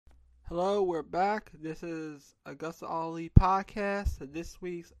Hello, we're back. This is Augusta Ali podcast. This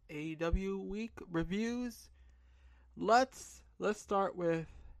week's AEW week reviews. Let's start with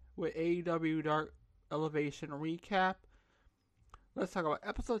AEW Dark Elevation recap. Let's talk about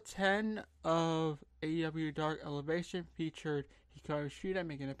episode 10 of AEW Dark Elevation. Featured Hikaru Shida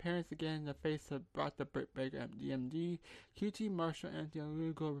making an appearance again in the face of brought the Britt Baker DMD. QT Marshall and Anthony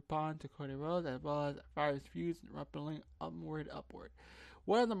Lugo respond to Cody Rhodes as well as various feuds rappelling upward.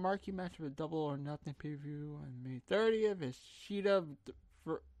 One of the marquee matches of a Double or Nothing pay-per-view on May 30th is Shida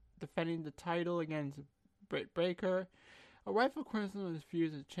defending the title against Britt Baker. A rightful criticism was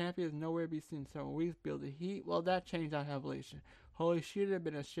fused as champion is nowhere to be seen in several weeks. Build the heat. Well, that changed on Evolution. Holy shit, it had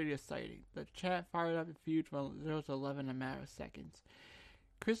been a shitty sighting. The chat fired up the feud from 0 to 11 in a matter of seconds.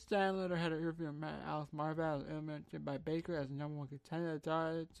 Chris Stanley had an interview with Alex Marvell, was eliminated by Baker as the number one contender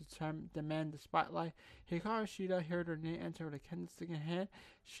to demand the spotlight. Hikaru Shida heard her name enter with a candlestick in hand.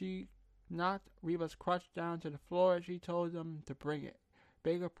 She knocked Reba's crutch down to the floor and she told them to bring it.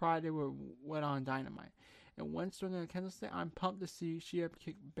 Baker pride they went on Dynamite. And when swinging a candlestick, I'm pumped to see Shida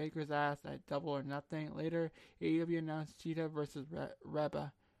kick Baker's ass at Double or Nothing. Later, AEW announced Shida versus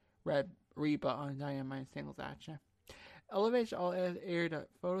Reba on Dynamite singles action. Elevation all aired a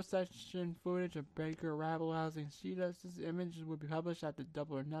photo session footage of Baker rabble-rousing Shida. This image would be published after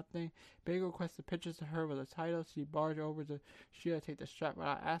Double or Nothing. Baker requested pictures of her with a title. She barged over to Shida to take the strap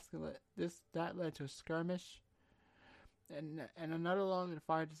without asking. That led to a skirmish. And another long and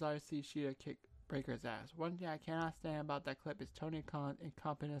fire desire to see Shida kick Baker's ass. One thing I cannot stand about that clip is Tony Khan's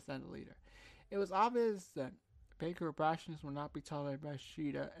incompetence as a leader. It was obvious that Baker's brashness would not be tolerated by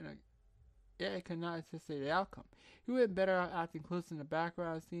Shida, and it could not anticipate the outcome. He would have been better off acting close in the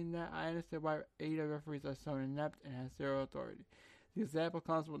background. Seeing that, I understand why AEW referees are so inept and have zero authority. The example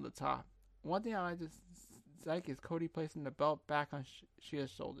comes from the top. One thing I like to like is Cody placing the belt back on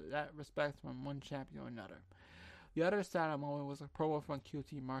Shida's shoulder. That respects from one champion to another. The other sad moment was a promo from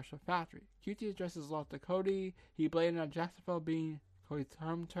QT Marshall Factory. QT addresses loss to Cody. He blamed on Jacksonville being Cody's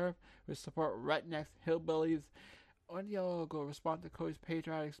home turf, which support rednecks, hillbillies. On the logo respond to Cody's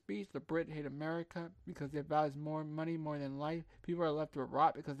patriotic speech. The Brit hate America because they value more money more than life. People are left to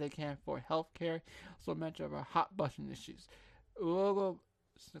rot because they can't afford health care. So much of our hot button issues. Ulogo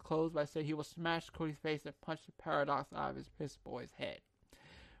closed by saying he will smash Cody's face and punch the paradox out of his piss boy's head.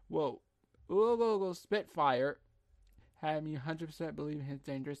 Whoa. Ulogo's Spitfire had me 100% believing his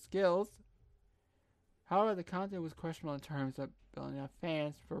dangerous skills. However, the content was questionable in terms of building up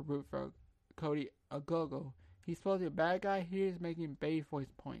fans for root for Cody Ogogo. He's supposed to be a bad guy. He is making baby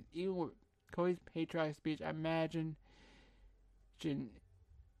voice points. Even with Cody's patriotic speech, I imagine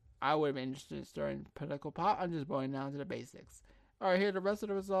I would have been interested in starting political pop. I'm just going down to the basics. Alright, here are the rest of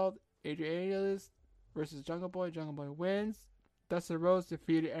the results. Adrian Alias versus Jungle Boy. Jungle Boy wins. Dustin Rhodes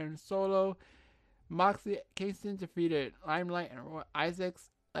defeated Aaron Solo. Moxley Kingston defeated Limelight and Roy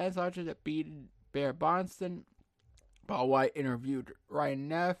Isaacs. Lance Archer defeated Bear Bronson. Paul White interviewed Ryan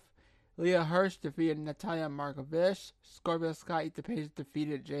Neff. Leah Hirsch defeated Natalia Markovich. Scorpio Sky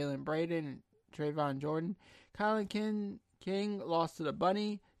defeated Jalen Braden and Trayvon Jordan. Kylan King lost to the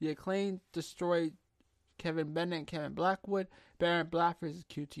Bunny. The Acclaimed destroyed Kevin Bennett and Kevin Blackwood. Baron Black versus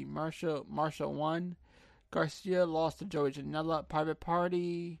QT Marshall. Marshall won. Garcia lost to Joey Janela. Private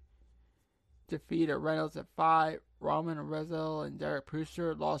Party defeated Reynolds at 5. Roman Rezel and Derek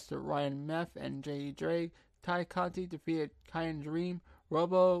Brewster lost to Ryan Meth and J.E. Drake. Ty Conti defeated Kyan Dream.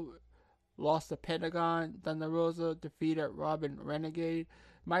 Robo lost to Pentagon. Thunder Rosa defeated Robin Renegade.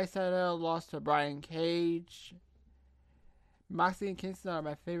 Mike Sydal lost to Brian Cage. Moxley and Kingston are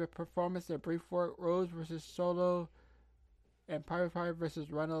my favorite performance. Their brief work. Rose versus Solo and Private Party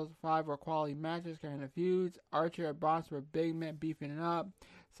versus Reynolds 5 were quality matches carrying the feuds. Archer and Bronx were big men beefing it up.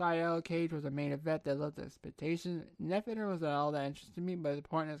 Sydal Cage was a main event that lived to expectations. Neff was not all that interesting to me, but the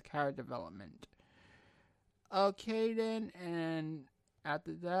point is character development. Okay then, and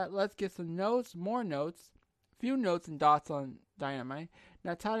after that, let's get some notes, more notes, few notes and dots on Dynamite.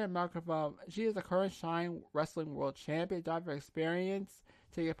 Natalia Markova, she is the current Shine Wrestling World Champion, diver experience,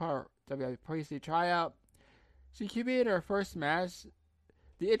 taking part in WWE Priestley tryout. She competed her first match.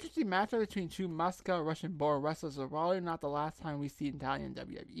 The interesting matchup between two Moscow Russian-born wrestlers is probably not the last time we see Italian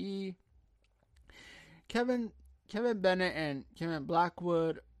WWE. Kevin Bennett and Kevin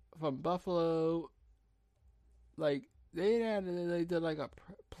Blackwood from Buffalo, like they did like a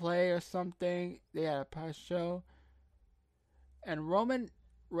play or something. They had a press show, and Roman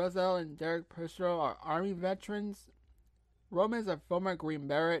Rosell and Derek Persero are Army veterans. Roman's a former Green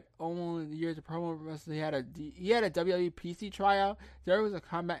Beret. Only years of promo wrestling, he had a WWE PC tryout. Derek was a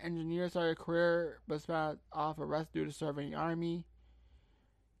combat engineer, started a career, but found off arrest due to serving the Army.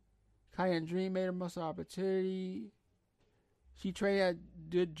 Kyan Dream made a muscle opportunity. She trained at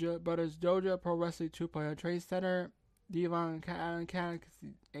Good Brothers Dojo Pro Wrestling 2.0 Trade Center. Devon Allen Cannon,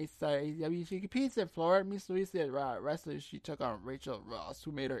 AEW. She competes in Florida. Miss Louisa wrestler. She took on Rachel Ross,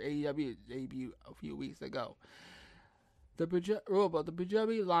 who made her AEW debut a few weeks ago. The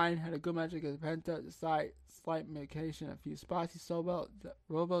Punjabi line had a good match against Penta, despite slight medication a few spots. Robo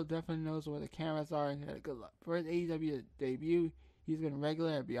definitely knows where the cameras are and he had a good luck. For his AEW debut, he's been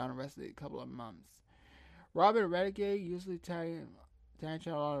regular and beyond the rest of the couple of months. Robin Renegade usually tagging a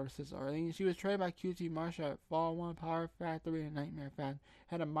lot of her sister Arlene. She was trained by QT Marshall at Fall 1, Power Factory, and Nightmare Fan.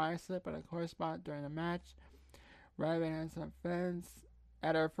 Had a minor slip at a core spot during the match. Raven had some fans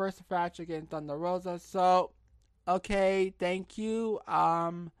at her first match against Thunder Rosa. So, okay, thank you.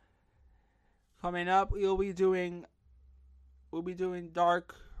 Coming up, we'll be doing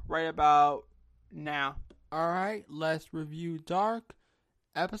Dark right about now. Alright, let's review Dark.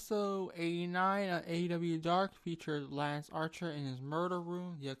 Episode 89 of AEW Dark featured Lance Archer in his murder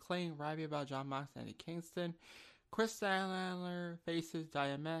room. The Acclaimed rally about John Mox and Eddie Kingston. Chris Sandler faces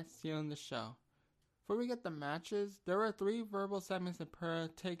Diamond, sealing the show. Before we get the matches, there were 3 verbal segments in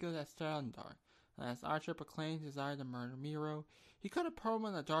particular that started on Dark. Lance Archer proclaimed his desire to murder Miro. He cut a promo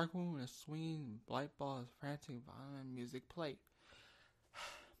in the dark room with a swinging light ball as frantic, violent music played.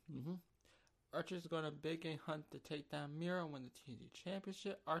 Archer's going on a big game hunt to take down Miro and win the TNT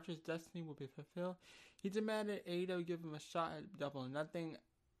Championship. Archer's destiny will be fulfilled. He demanded AEW give him a shot at Double or Nothing.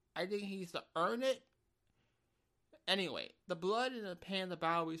 I think he needs to earn it. Anyway, the blood and the pain of the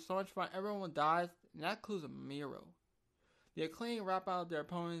battle will be so much fun. Everyone dies, and that includes Miro. The Acclaimed wrap out their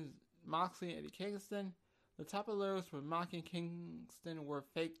opponents, Moxley and Eddie Kingston. The top of the lyrics were mocking Kingston were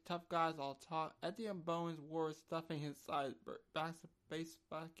fake tough guys all talk. Eddie and Bowens wore stuffing his side base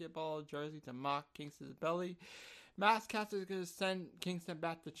basketball jersey to mock Kingston's belly. Mass Caster could send Kingston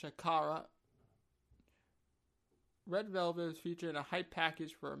back to Chikara. Red Velvet was featured in a hype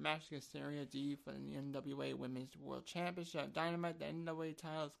package for a match against Serena D for the NWA Women's World Championship. Dynamite, the NWA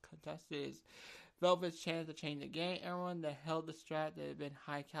titles contested is Velvet's chance to change the game. Everyone that held the strap that had been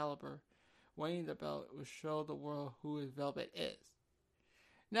high caliber. Winning the belt will show the world who his Velvet is.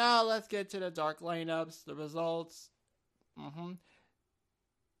 Now let's get to the Dark lineups, the results.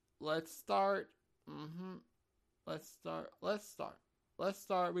 Let's start. Let's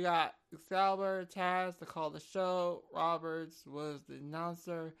start. We got Excalibur, Taz to call the show. Roberts was the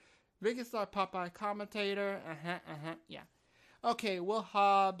announcer. Vicky Star Popeye commentator. Yeah. Okay, Will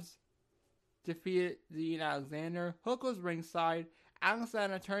Hobbs defeated Dean Alexander. Hook was ringside.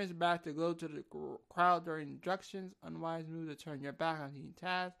 Alexander turns back to go to the crowd during instructions. Unwise move to turn your back on Team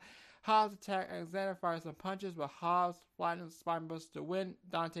Taz. Hobbs attacked Alexander, fired some punches, but Hobbs flattened Spinebuster to win.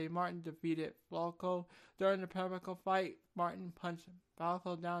 Dante Martin defeated Falco. During the pinnacle fight, Martin punched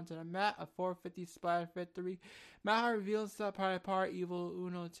Falco down to the mat. A 450 splash victory. Matt revealed himself part Evil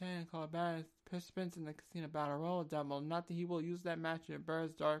Uno 10 and called bad participants in the Casino Battle Royal. Double nothing. He will use that match in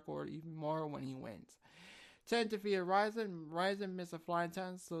Bird's Dark Order even more when he wins. 10 defeated Ryzen. Ryzen missed a flying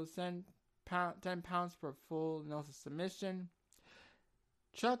 10, so send 10 pounds for full Nelson submission.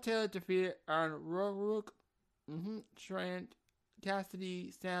 Chuck Taylor defeated Aaron Rourke. Trent Cassidy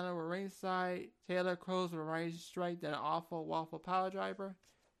Stanley were ringside. Taylor Crows were range strike, then an awful waffle power driver.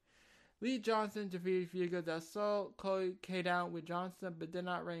 Lee Johnson defeated Fuego del Sol. Cody came down with Johnson, but did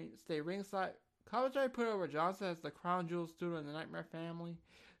not stay ringside. Commentary put over Johnson as the crown jewel student in the Nightmare family.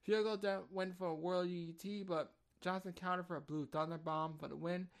 Fuego went for a World UET, but Johnson countered for a Blue Thunder Bomb for the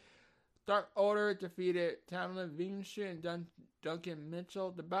win. Dark Order defeated Tamlin Vinshu and Duncan Mitchell.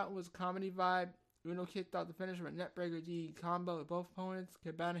 The bout was comedy vibe. Uno kicked out the finish with a Netbreaker D combo with both opponents.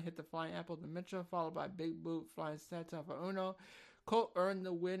 Cabana hit the flying apple to Mitchell, followed by Big Boot flying senton for Uno. Colt earned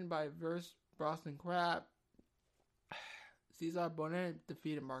the win by verse Boston Crab. Cesar Bonet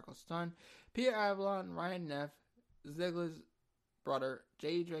defeated Marco Stunt. Peter Avalon and Ryan Neff, Ziggler's brother,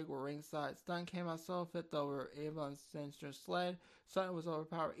 Jay Drake were ringside. Stunt came out solo flipped over Avalon's sinister sled. Stunt was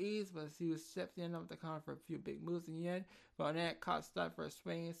overpowered ease, but he was shifting enough to counter for a few big moves in the end. Bonet caught Stunt for a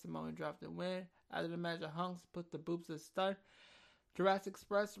swing and Samoan dropped the win. After the match, the Hunks put the boops to Stunt. Jurassic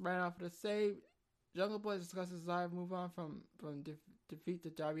Express ran off for the save. Jungle Boy discussed his desire to move on from defeat to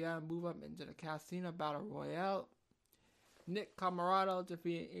Darby and move up into the Casino Battle Royale. Nick Camarado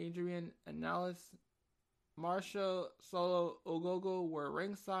defeated Adrian Anales. Marshall, Solo, Ogogo were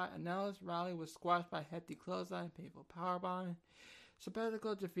ringside. Anales rally was squashed by hefty clothesline and painful powerbomb.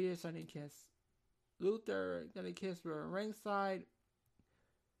 Serpentico defeated Sunny Kiss. Luther and Sunny Kiss were ringside.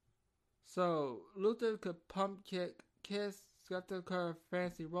 So Luther could pump kick Kiss. Skeptical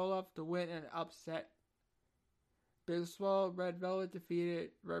fancy roll up to win and upset. Big Swole, Red Velvet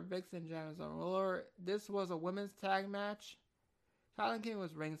defeated Red Vixen, Janice and Ruler. This was a women's tag match. Kylan King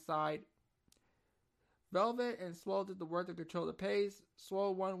was ringside. Velvet and Swole did the work to control the pace.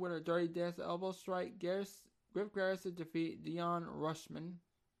 Swole won with a Dirty Dance elbow strike. Griff Garrison defeated Dion Rushman.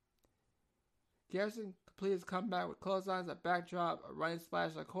 Garrison completed his comeback with clotheslines, a backdrop, a running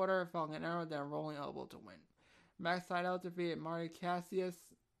splash, a quarter, Falcon Arrow, then a rolling elbow to win. Max Sydal defeated Marty Cassius.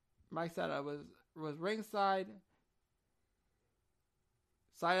 Mike Sydal was ringside.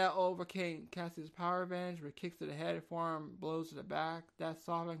 Sydal overcame Cassius' power advantage with kicks to the head, forearm blows to the back. That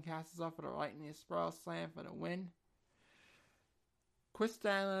softened Cassius off for the lightning sprawl slam for the win. Chris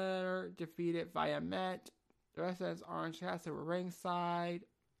Statlander defeated Viamet. The rest of Orange Cassidy were ringside.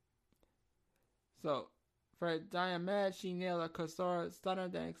 So, for Diamond, she nailed a Kosora stunner,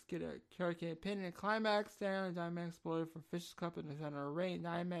 then executed a Hurricane Pin in the climax. Statlander Diamond exploded for Fish's Cup in the center of the ring.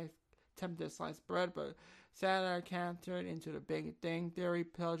 Diamond attempted to slice bread, but Statlander countered into the Big Thing Theory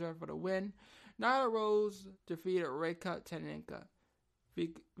Piledriver for the win. Nyla Rose defeated Reika Teninka.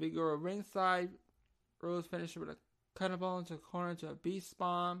 Vigora ringside. Rose finished with a cannonball into the corner to a beast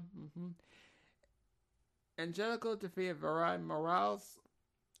bomb. Angelico defeated Variety Morales.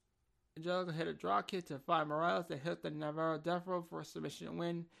 Angelico hit a drop kick to fight Morales that hit the Navarro Death Row for a submission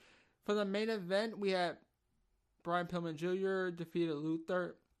win. For the main event, we had Brian Pillman Jr. defeated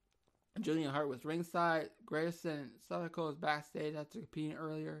Luther. Julian Hart was ringside. Grayson Sutherland was backstage after competing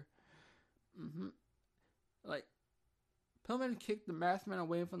earlier. Pillman kicked the masked man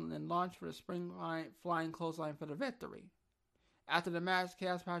away from them and launched for the spring flying clothesline for the victory. After the match,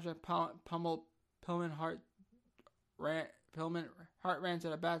 Chaos Project pummeled Pillman. Hart ran to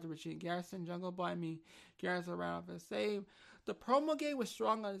the back to Richie Garrison. Jungle Boy Garrison ran off and saved. The promo game was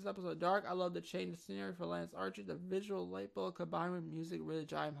strong on this episode of Dark. I love the change of scenery for Lance Archer. The visual light bulb combined with music really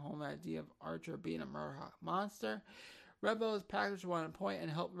drive home the idea of Archer being a Murdoch monster. Red Velvet's package won a point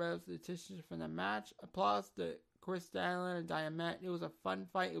and helped Red Velvet's attention from the match. Applause to Chris Statlander and Diamond. It was a fun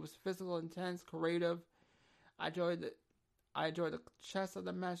fight. It was physical, intense, creative. I enjoyed the chess of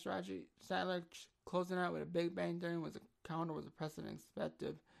the match strategy. Statlander closing out with a Big Bang Theory was a counter was a precedent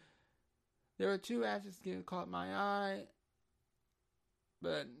expected. There were two actions that caught my eye,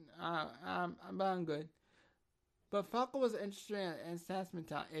 but I'm good. But Falco was interested in Sassman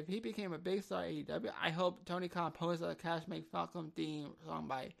Town. If he became a big star at AEW, I hope Tony Khan posts a Cash Make Falco theme song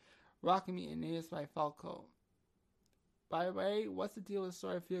by Rockin' Me and Names by Falco. By the way, what's the deal with the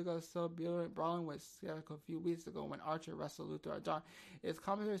story of Fuego still brawling with Skeletor a few weeks ago when Archer wrestled Luther at Dawn? Is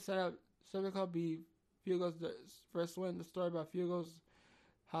commentary set up Skeletor be Fuego's first win? The story about Fuego's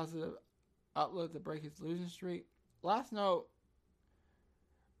positive outlook to break his losing streak. Last note,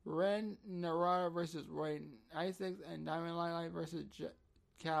 Ren Narada versus Roy Isaacs and Diamond Light versus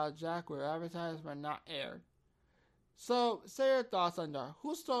Cal Jack were advertised but not aired. So, say your thoughts on Dark.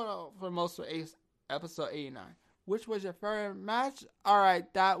 Who stole out for most of episode 89? Which was your favorite match?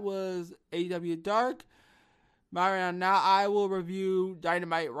 Alright, that was AEW Dark. Now I will review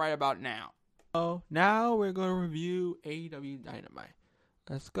Dynamite right about now. So, now we're going to review AEW Dynamite.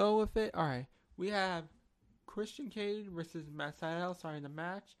 Let's go with it. Alright, we have Christian Cage versus Matt Sydal starting the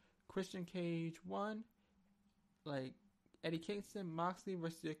match. Christian Cage won. Eddie Kingston, Moxley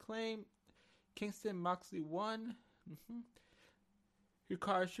versus The Acclaim. Kingston, Moxley won.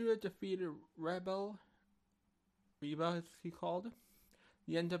 Hikaru Shida defeated Reba, as he called.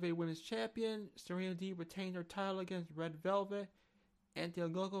 The NWA Women's Champion, Serena Deeb retained her title against Red Velvet. Anthony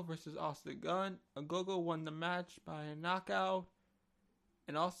Ogogo versus Austin Gunn. Ogogo won the match by a knockout.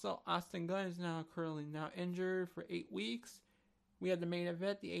 And also, Austin Gunn is currently injured for 8 weeks. We had the main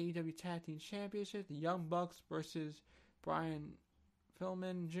event, the AEW Tag Team Championship, the Young Bucks versus Brian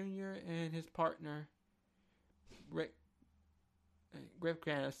Pillman Jr. and his partner, Griff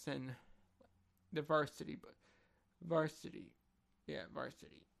Garrison, the Varsity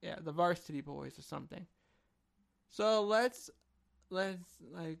Boys or something. So let's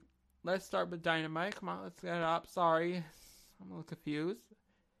start with Dynamite. Come on, let's get it up. Sorry, I'm a little confused.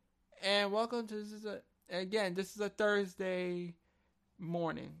 And welcome to this is a Thursday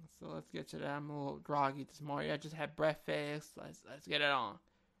morning, so let's get to that. I'm a little groggy this morning. I just had breakfast. Let's get it on.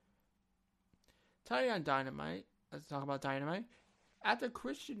 Tell you on Dynamite. Let's talk about Dynamite. After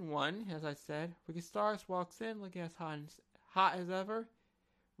Christian won, as I said, Ricky Starks walks in looking as hot as ever.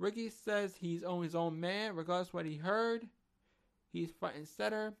 Ricky says he's his own man, regardless of what he heard. He's front and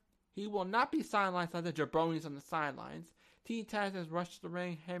center. He will not be sidelined like the jabronis on the sidelines. T Taz has rushed to the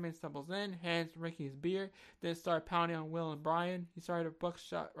ring. Heyman stumbles in, hands Ricky his beer, then started pounding on Will and Brian. He started a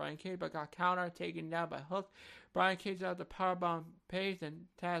buckshot Ryan Cage, but got countered, taken down by Hook. Brian Cage out the powerbomb Page, and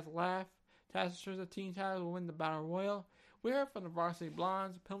Taz laughed. Taz assures the Teen Titans will win the Battle Royal. We heard from the Varsity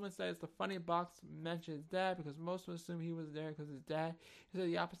Blondes. Pillman says the funny box mentioned his dad because most would assume he was there because his dad. He said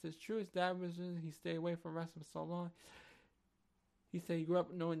the opposite is true. His dad was he stayed away from wrestling for so long. He said he grew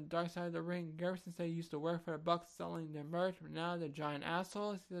up knowing the dark side of the ring. Garrison said he used to work for the Bucks selling their merch, but now they're giant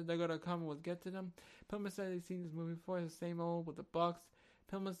assholes. He said they're going to come and we'll get to them. Pillman said they've seen this movie before. It's the same old with the Bucks.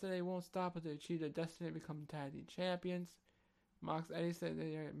 Pillman said they won't stop until they achieve their destiny and become tag team champions. Mox Eddie said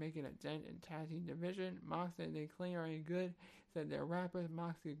they are making a dent in tag team division. Mox said they clean are any good. Said they're rappers.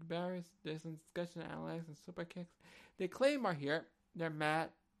 Mox is embarrassed. There's some discussion of analytics and super kicks. They claim are here. They're mad.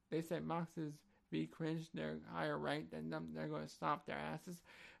 They said Mox is be cringe. They're higher ranked than them. They're going to stomp their asses.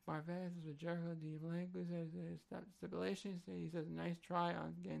 Marvez is with Jericho. Dean Blanco says stop the stipulation. He says nice try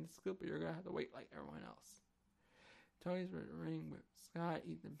on getting the scoop, but you're going to have to wait like everyone else. Tony's in the ring with Scott,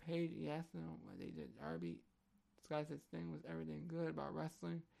 Ethan Page. He asked them what they did. Darby. Scott said Sting was everything good about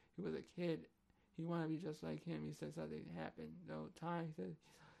wrestling. He was a kid. He wanted to be just like him. He said something happened. No time. He said,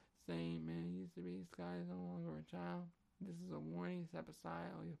 same man he used to be. Scott is no longer a child. This is a warning. Step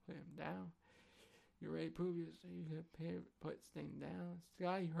aside or you put him down. You're ready to prove you so you could put Sting down.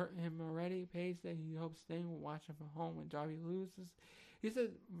 Scott, you hurt him already. Page said he hopes Sting will watch him from home when Darby loses. He said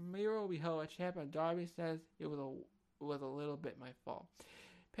Miro will be held a champ, and Darby says it was a little bit my fault.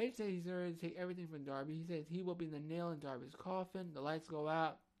 Page said he's ready to take everything from Darby. He says he will be the nail in Darby's coffin. The lights go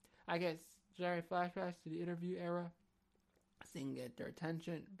out. I guess Jerry flashbacks to the interview era. Sting get their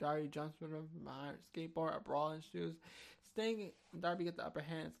attention. Darby jumps with him from behind a skateboard, a brawl ensues. Sting and Darby get the upper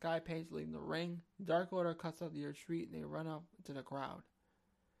hand. Sky Page leaving the ring. Dark Order cuts out the retreat and they run up to the crowd.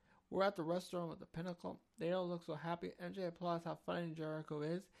 We're at the restaurant with the Pinnacle. They don't look so happy. MJ applauds how funny Jericho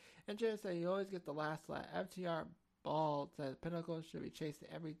is. MJ said he always gets the last laugh. FTR Ball says Pinnacle should be chasing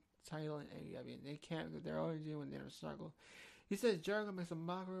every title in AEW. They can't because they're always doing their struggle. He says Jericho makes a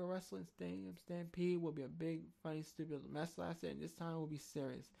mockery of wrestling. Stadium Stampede will be a big, funny, stupid mess last year, and this time will be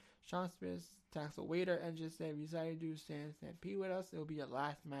serious. Sean Spears attacks a waiter and just said, if you decide to do Stampede with us, it will be your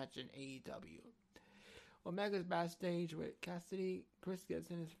last match in AEW. Omega's backstage with Cassidy. Chris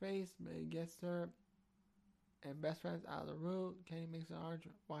gets in his face, but he gets her and best friends out of the room. Kenny makes an arch,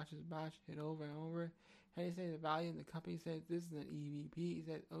 watches Botch hit over and over. Kenny says the value in the company says this is an EVP. He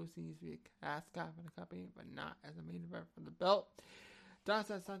says OC needs to be a mascot for the company, but not as a main event for the belt. Don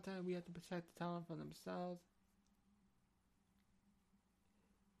says sometimes we have to protect the talent from themselves.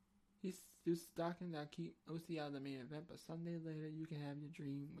 He's just stalking that keep OC out of the main event, but someday later you can have your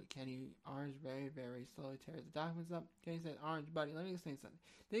dream with Kenny. Orange very, very slowly tears the documents up. Kenny says, Orange, buddy, let me explain something.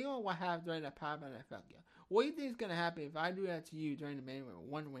 Think about what happened during that power bomb that fuck you. What do you think is going to happen if I do that to you during the main event with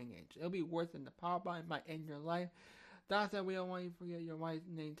one wing inch? It'll be worse than the power bomb. It might end your life. Don said, we don't want you to forget your wife's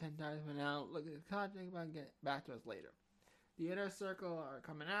name 10 times for now. Look at the contract, about to get back to us later. The Inner Circle are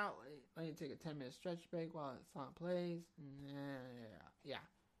coming out. Let me take a 10-minute stretch break while the song plays. Yeah.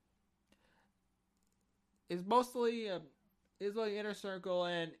 It's mostly Inner Circle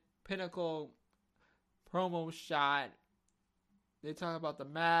and Pinnacle promo shot. They talk about the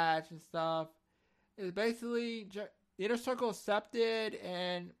match and stuff. It's basically the Inner Circle accepted,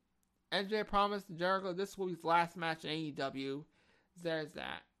 and MJ promised Jericho this will be his last match in AEW. There's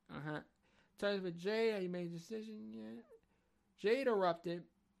that. Started with Jay. He made a decision yet? Jade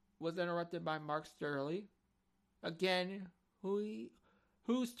was interrupted by Mark Sterling. Again, who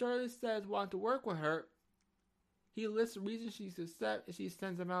Sterling says wanted to work with her. He lists reasons she's upset and she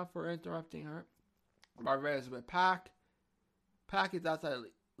sends him out for interrupting her. Marvez with Pac. Pac is outside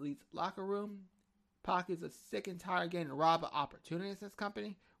Elite's locker room. Pac is sick and tired of getting robbed of opportunities in this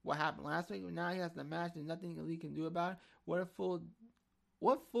company. What happened last week? Now he has the match and nothing Elite can do about it.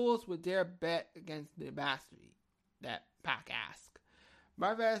 What fools would dare bet against the mastery? That Pac asked.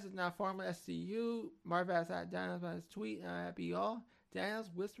 Marvez is now former SCU. Marvez had Daniels on his tweet, and I'm happy y'all. Daniels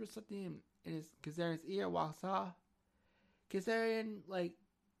whispers something in Kazarian's ear, walks off. Kazarian,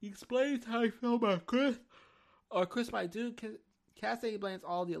 he explains how he felt about Chris. Or Chris might do. Cass said he blames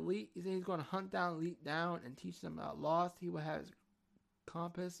all the Elite. He said he's going to hunt down Elite down and teach them about loss. He will have his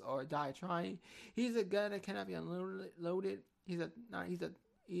compass or die trying. He's a gun that cannot be unloaded. He's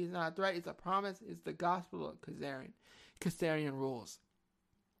not a threat. It's a promise. It's the gospel of Kazarian. Kazarian rules.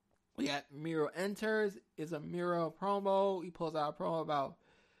 We got Miro enters. It's a Miro promo. He pulls out a promo about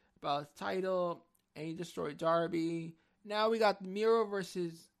his title, and he destroyed Darby. Now we got Miro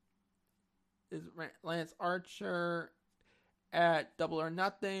versus Lance Archer at Double or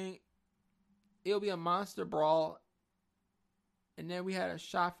Nothing. It'll be a monster brawl. And then we had a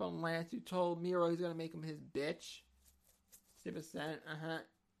shot from Lance who told Miro he's going to make him his bitch. 50%.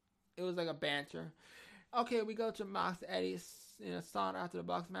 It was like a banter. Okay, we go to Mox Eddie in a song after the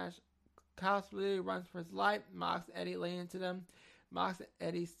box match. constantly runs for his life. Mox and Eddie lay into them. Mox and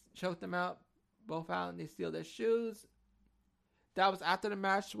Eddie choked them out, both out, and they steal their shoes. That was after the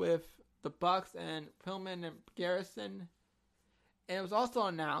match with the Bucks and Pillman and Garrison. And it was also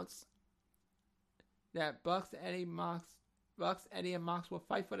announced that Bucks, Eddie, and Mox will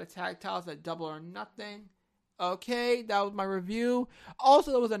fight for the tag titles at Double or Nothing. Okay, that was my review.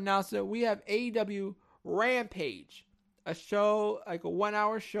 Also, it was announced that we have AEW Rampage, a show, like a 1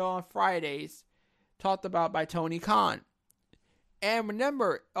 hour show on Fridays, talked about by Tony Khan. And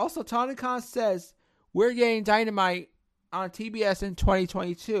remember, also Tony Khan says we're getting Dynamite on TBS in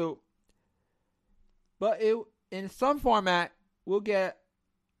 2022. But in some format, we'll get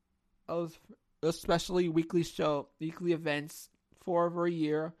a especially weekly events for over a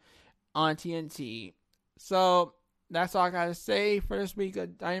year on TNT. So that's all I gotta say for this week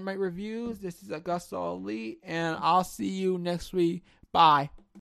of Dynamite Reviews. This is Augusto Elite, and I'll see you next week. Bye.